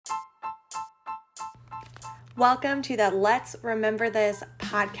Welcome to the Let's Remember This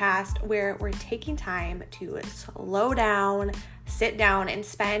podcast, where we're taking time to slow down, sit down, and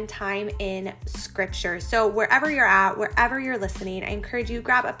spend time in scripture. So wherever you're at, wherever you're listening, I encourage you,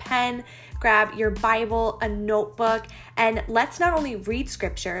 grab a pen, grab your Bible, a notebook, and let's not only read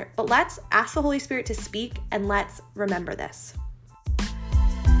scripture, but let's ask the Holy Spirit to speak, and let's remember this.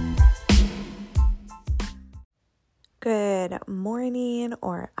 Good morning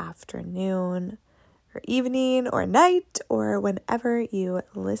or afternoon, or evening or night, or whenever you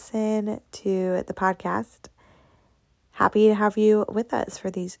listen to the podcast. Happy to have you with us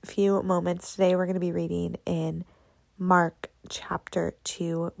for these few moments. Today we're going to be reading in Mark chapter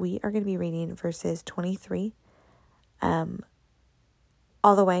 2. We are going to be reading verses 23 all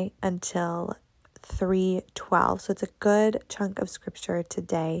the way until 3:12. So it's a good chunk of scripture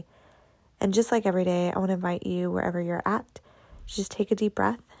today. And just like every day, I want to invite you wherever you're at, just take a deep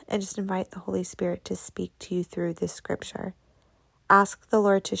breath and just invite the Holy Spirit to speak to you through this scripture. Ask the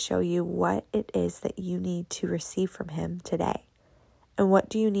Lord to show you what it is that you need to receive from Him today. And what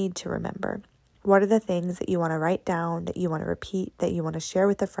do you need to remember? What are the things that you want to write down, that you want to repeat, that you want to share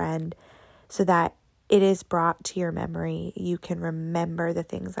with a friend, so that it is brought to your memory? You can remember the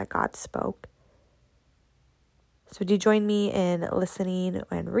things that God spoke. So would you join me in listening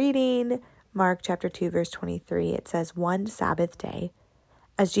and reading Mark chapter 2, verse 23? It says, "One Sabbath day,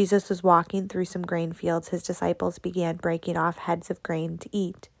 as Jesus was walking through some grain fields, his disciples began breaking off heads of grain to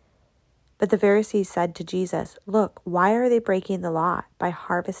eat. But the Pharisees said to Jesus, 'Look, why are they breaking the law by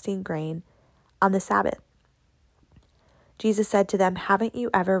harvesting grain on the Sabbath?' Jesus said to them, 'Haven't you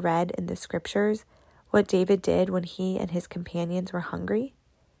ever read in the scriptures what David did when he and his companions were hungry?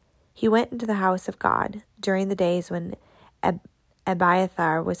 He went into the house of God during the days when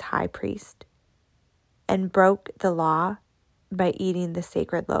Abiathar was high priest, and broke the law by eating the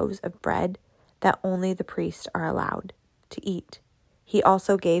sacred loaves of bread that only the priests are allowed to eat. He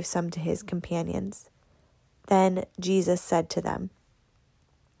also gave some to his companions.' Then Jesus said to them,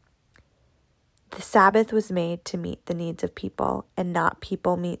 'The Sabbath was made to meet the needs of people, and not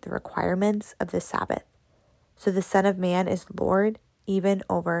people meet the requirements of the Sabbath. So the Son of Man is Lord even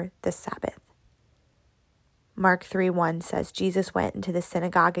over the Sabbath.'" Mark 3:1 says, Jesus went into the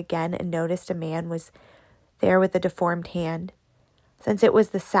synagogue again and noticed a man was there with a deformed hand. Since it was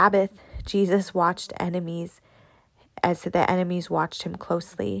the Sabbath, Jesus watched enemies as the enemies watched him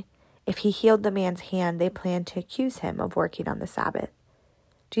closely. If he healed the man's hand, they planned to accuse him of working on the Sabbath.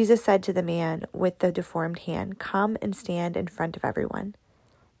 Jesus said to the man with the deformed hand, "Come and stand in front of everyone."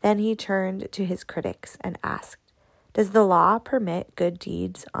 Then he turned to his critics and asked, "Does the law permit good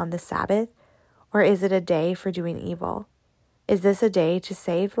deeds on the Sabbath, or is it a day for doing evil? Is this a day to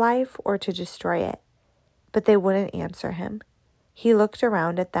save life or to destroy it?" But they wouldn't answer him. He looked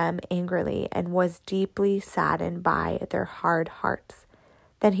around at them angrily and was deeply saddened by their hard hearts.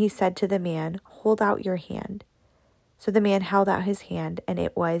 Then he said to the man, "Hold out your hand." So the man held out his hand, and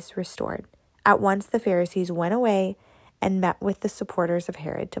it was restored. At once the Pharisees went away and met with the supporters of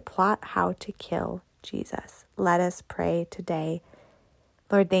Herod to plot how to kill Jesus. Let us pray today.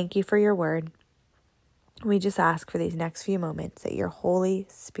 Lord, thank you for your word. We just ask for these next few moments that your Holy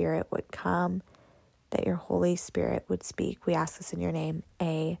Spirit would come, that your Holy Spirit would speak. We ask this in your name.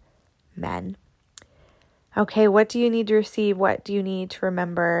 Amen. Okay, what do you need to receive? What do you need to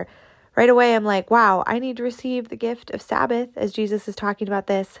remember? Right away, I'm like, wow, I need to receive the gift of Sabbath as Jesus is talking about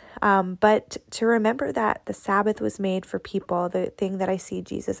this. But to remember that the Sabbath was made for people, the thing that I see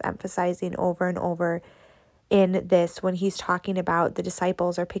Jesus emphasizing over and over in this, when he's talking about the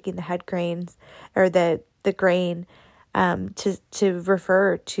disciples are picking the head grains or the grain, to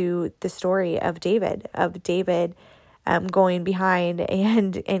refer to the story of David going behind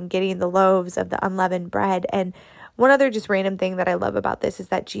and getting the loaves of the unleavened bread. And one other just random thing that I love about this is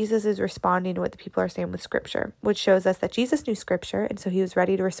that Jesus is responding to what the people are saying with scripture, which shows us that Jesus knew scripture, and so he was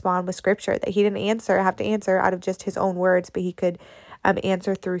ready to respond with scripture, that he didn't have to answer out of just his own words, but he could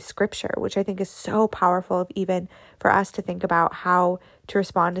answer through scripture, which I think is so powerful, even for us to think about how to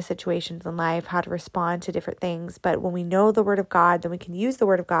respond to situations in life, how to respond to different things. But when we know the word of God, then we can use the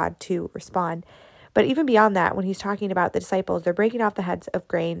word of God to respond. But even beyond that, when he's talking about the disciples, they're breaking off the heads of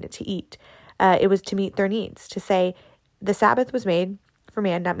grain to eat. It was to meet their needs, to say the Sabbath was made for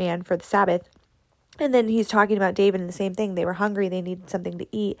man, not man for the Sabbath. And then he's talking about David and the same thing. They were hungry. They needed something to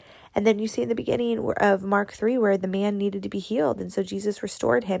eat. And then you see in the beginning of Mark 3 where the man needed to be healed. And so Jesus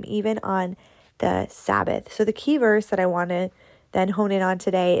restored him even on the Sabbath. So the key verse that I want to then hone in on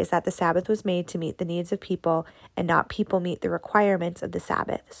today is that the Sabbath was made to meet the needs of people and not people meet the requirements of the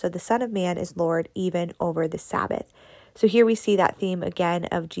Sabbath. So the Son of Man is Lord even over the Sabbath. So here we see that theme again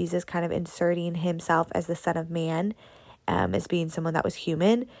of Jesus kind of inserting himself as the Son of Man, as being someone that was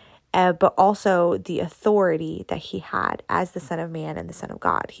human, but also the authority that he had as the Son of Man and the Son of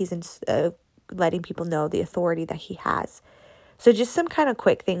God. He's letting people know the authority that he has. So just some kind of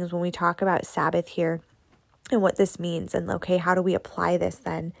quick things when we talk about Sabbath here and what this means, and okay, how do we apply this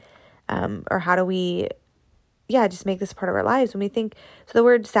then? Or how do we, just make this part of our lives? When we think, so the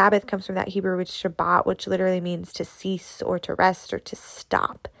word Sabbath comes from that Hebrew word Shabbat, which literally means to cease or to rest or to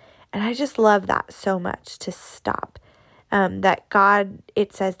stop. And I just love that so much, to stop. That God,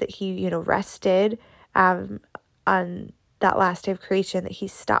 it says that he, rested on that last day of creation, that he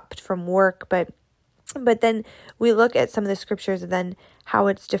stopped from work. But then we look at some of the scriptures and then how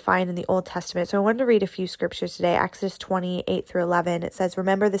it's defined in the Old Testament. So I wanted to read a few scriptures today. Exodus 20:8-11. It says,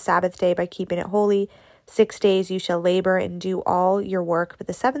 "Remember the Sabbath day by keeping it holy. 6 days you shall labor and do all your work, but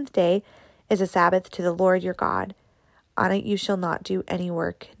the seventh day is a Sabbath to the Lord your God. On it you shall not do any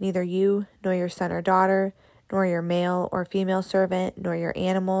work, neither you, nor your son or daughter, nor your male or female servant, nor your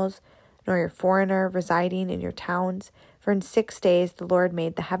animals, nor your foreigner residing in your towns. For in 6 days the Lord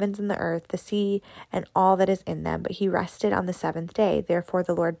made the heavens and the earth, the sea, and all that is in them. But he rested on the seventh day. Therefore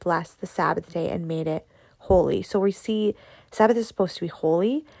the Lord blessed the Sabbath day and made it holy." So we see Sabbath is supposed to be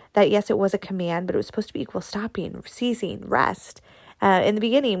holy. That yes, it was a command, but it was supposed to be equal stopping, ceasing, rest. In the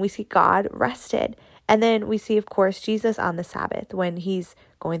beginning, we see God rested. And then we see, of course, Jesus on the Sabbath when he's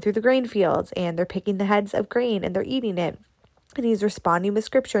going through the grain fields and they're picking the heads of grain and they're eating it. And he's responding with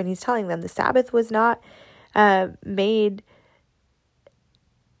scripture and he's telling them the Sabbath was not made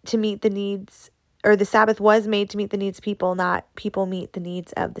to meet the needs, or the Sabbath was made to meet the needs of people, not people meet the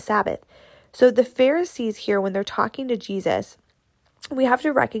needs of the Sabbath. So the Pharisees here, when they're talking to Jesus, we have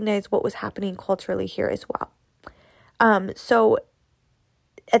to recognize what was happening culturally here as well. So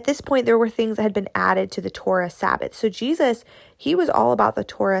at this point, there were things that had been added to the Torah Sabbath. So Jesus, he was all about the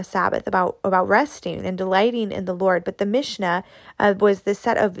Torah Sabbath, about resting and delighting in the Lord. But the Mishnah was this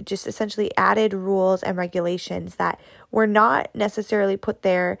set of just essentially added rules and regulations that were not necessarily put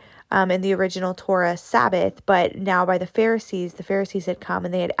there in the original Torah Sabbath, but now by the Pharisees had come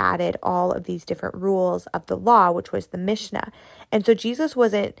and they had added all of these different rules of the law, which was the Mishnah. And so Jesus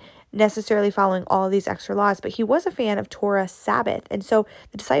wasn't necessarily following all of these extra laws, but he was a fan of Torah Sabbath. And so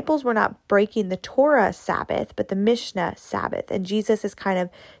the disciples were not breaking the Torah Sabbath, but the Mishnah Sabbath. And Jesus is kind of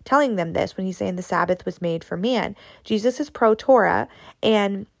telling them this when he's saying the Sabbath was made for man. Jesus is pro-Torah,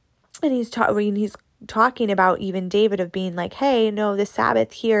 and he's talking about even David of being like, hey, no, the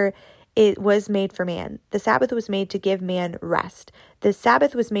Sabbath here, it was made for man. The Sabbath was made to give man rest. The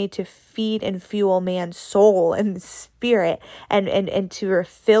Sabbath was made to feed and fuel man's soul and spirit and to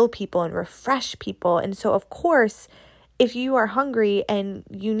refill people and refresh people. And so, of course, if you are hungry and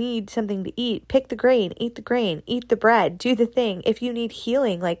you need something to eat, pick the grain, eat the bread, do the thing. If you need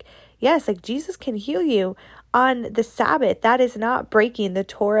healing, yes, Jesus can heal you on the Sabbath. That is not breaking the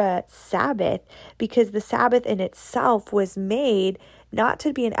Torah Sabbath, because the Sabbath in itself was made not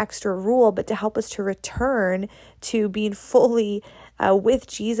to be an extra rule, but to help us to return to being fully with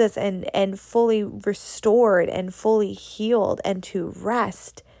Jesus and fully restored and fully healed and to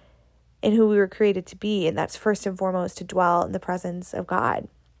rest in who we were created to be. And that's first and foremost to dwell in the presence of God.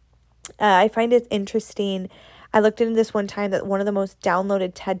 I find it interesting. I looked into this one time that one of the most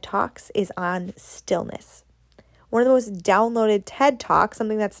downloaded TED Talks is on stillness. One of the most downloaded TED Talks,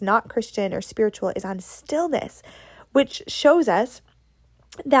 something that's not Christian or spiritual, is on stillness, which shows us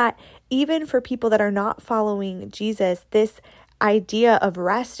that even for people that are not following Jesus, this idea of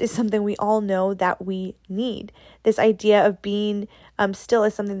rest is something we all know that we need. This idea of being still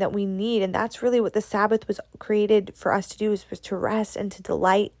is something that we need. And that's really what the Sabbath was created for us to do, was to rest and to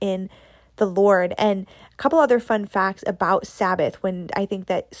delight in the Lord. And a couple other fun facts about Sabbath, when I think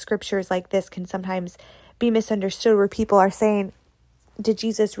that scriptures like this can sometimes be misunderstood, where people are saying, did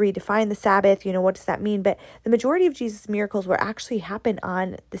Jesus redefine the Sabbath? What does that mean? But the majority of Jesus' miracles were actually happen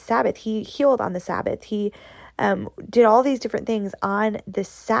on the Sabbath. He healed on the Sabbath. He did all these different things on the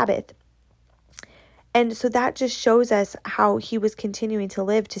Sabbath. And so that just shows us how he was continuing to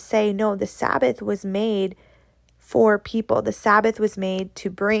live, to say, no, the Sabbath was made for people. The Sabbath was made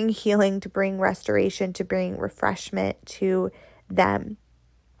to bring healing, to bring restoration, to bring refreshment to them.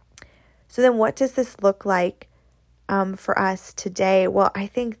 So then what does this look like for us today? Well, I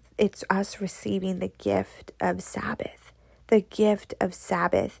think it's us receiving the gift of Sabbath, the gift of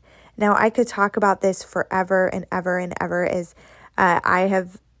Sabbath. Now, I could talk about this forever and ever and ever, as I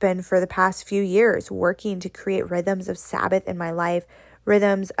have been for the past few years working to create rhythms of Sabbath in my life,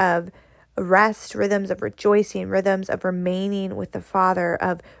 rhythms of rest, rhythms of rejoicing, rhythms of remaining with the Father,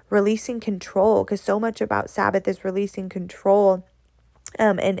 of releasing control, because so much about Sabbath is releasing control,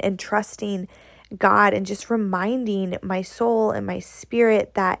 and trusting God, and just reminding my soul and my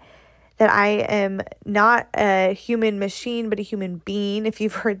spirit that I am not a human machine, but a human being. If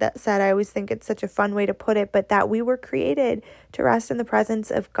you've heard that said, I always think it's such a fun way to put it, but that we were created to rest in the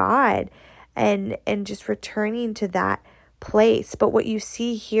presence of God, and just returning to that place. But what you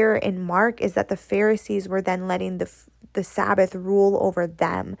see here in Mark is that the Pharisees were then letting the Sabbath rule over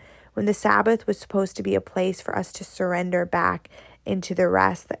them, when the Sabbath was supposed to be a place for us to surrender back into the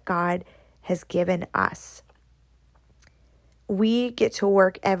rest that God has given us. We get to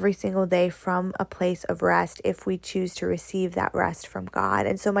work every single day from a place of rest if we choose to receive that rest from God.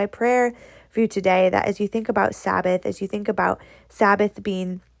 And so my prayer for you today, that as you think about Sabbath, as you think about Sabbath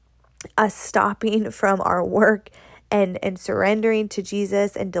being us stopping from our work and surrendering to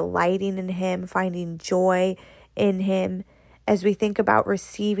Jesus and delighting in Him, finding joy in Him, as we think about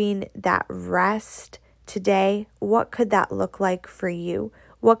receiving that rest today, what could that look like for you?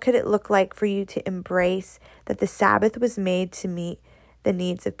 What could it look like for you to embrace that the Sabbath was made to meet the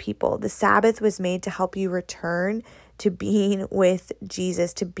needs of people? The Sabbath was made to help you return to being with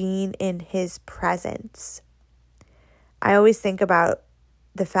Jesus, to being in His presence. I always think about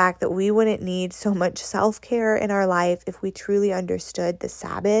the fact that we wouldn't need so much self-care in our life if we truly understood the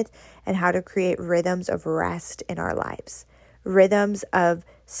Sabbath and how to create rhythms of rest in our lives. Rhythms of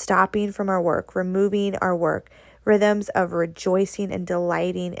stopping from our work, removing our work, rhythms of rejoicing and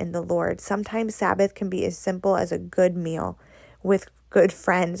delighting in the Lord. Sometimes Sabbath can be as simple as a good meal with good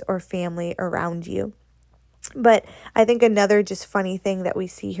friends or family around you. But I think another just funny thing that we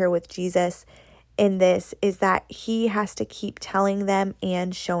see here with Jesus in this is that He has to keep telling them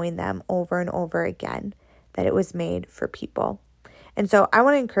and showing them over and over again that it was made for people. And so I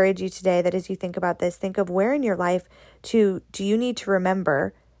want to encourage you today that as you think about this, think of where in your life do you need to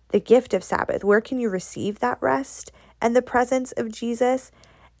remember the gift of Sabbath? Where can you receive that rest and the presence of Jesus?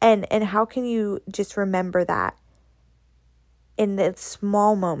 And how can you just remember that in the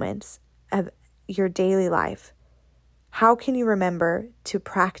small moments of your daily life? How can you remember to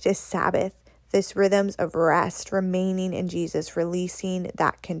practice Sabbath, this rhythms of rest, remaining in Jesus, releasing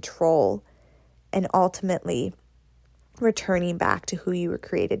that control, and ultimately returning back to who you were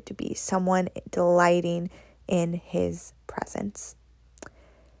created to be, someone delighting in His presence?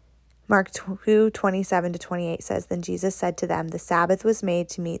 Mark 2:27-28 says, "Then Jesus said to them, the Sabbath was made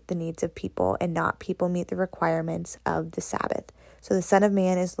to meet the needs of people, and not people meet the requirements of the Sabbath. So the Son of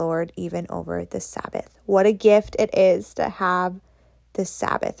Man is Lord even over the Sabbath." What a gift it is to have the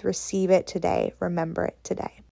Sabbath. Receive it today. Remember it today.